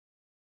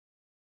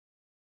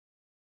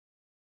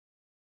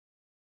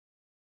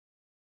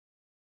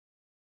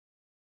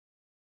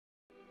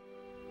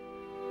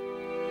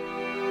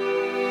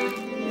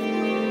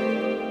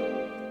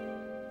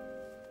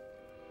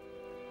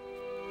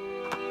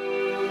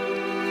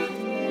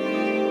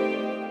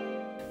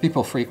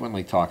People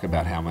frequently talk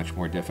about how much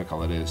more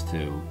difficult it is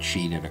to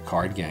cheat in a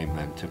card game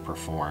than to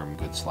perform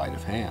good sleight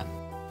of hand.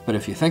 But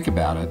if you think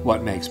about it,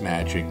 what makes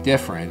magic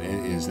different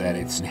is that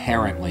it's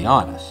inherently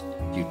honest.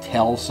 You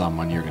tell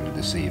someone you're going to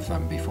deceive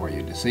them before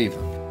you deceive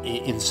them.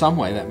 In some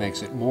way, that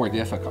makes it more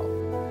difficult.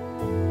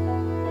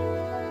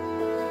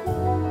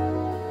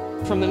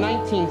 From the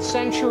 19th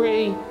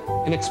century,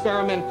 an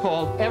experiment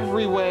called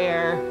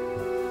Everywhere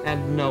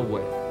and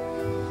Nowhere.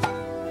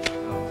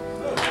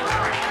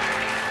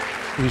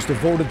 He's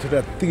devoted to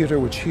that theater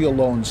which he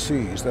alone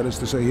sees. That is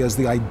to say, he has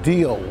the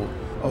ideal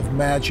of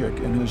magic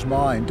in his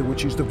mind to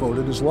which he's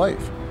devoted his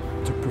life,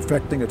 to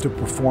perfecting it, to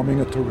performing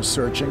it, to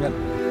researching it.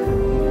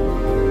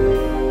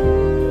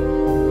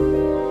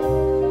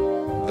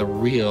 The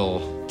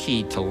real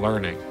key to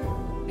learning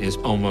is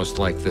almost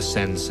like the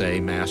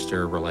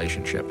sensei-master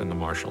relationship in the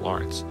martial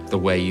arts. The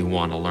way you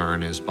want to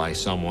learn is by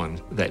someone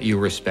that you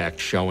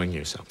respect showing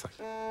you something.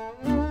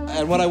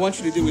 And what I want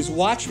you to do is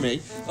watch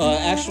me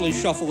actually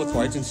shuffle the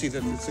cards and see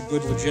that it's a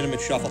good, legitimate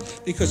shuffle.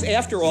 Because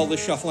after all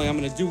this shuffling, I'm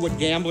going to do what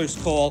gamblers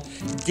call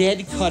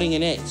dead cutting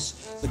an ace.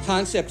 The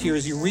concept here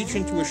is you reach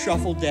into a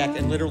shuffle deck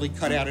and literally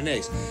cut out an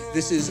ace.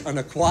 This is an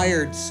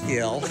acquired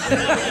skill.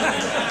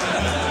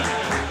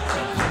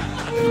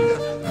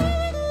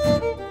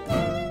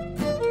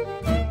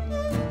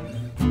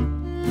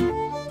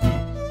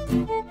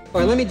 All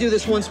right, let me do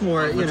this once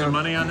more. Put some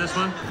money on this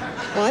one?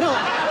 Well, I don't.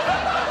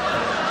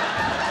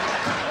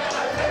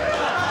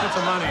 Put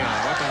some money on it.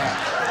 What the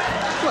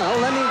heck? Well,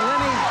 let me.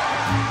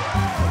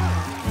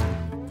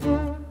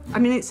 I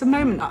mean, it's a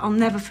moment I'll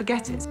never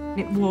forget it.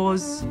 It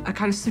was a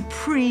kind of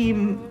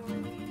supreme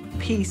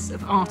piece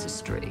of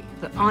artistry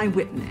that I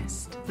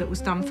witnessed that was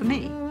done for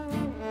me.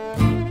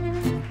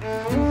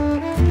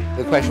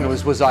 The question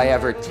was I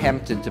ever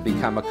tempted to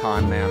become a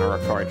con man or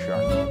a card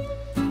shark?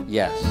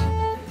 Yes.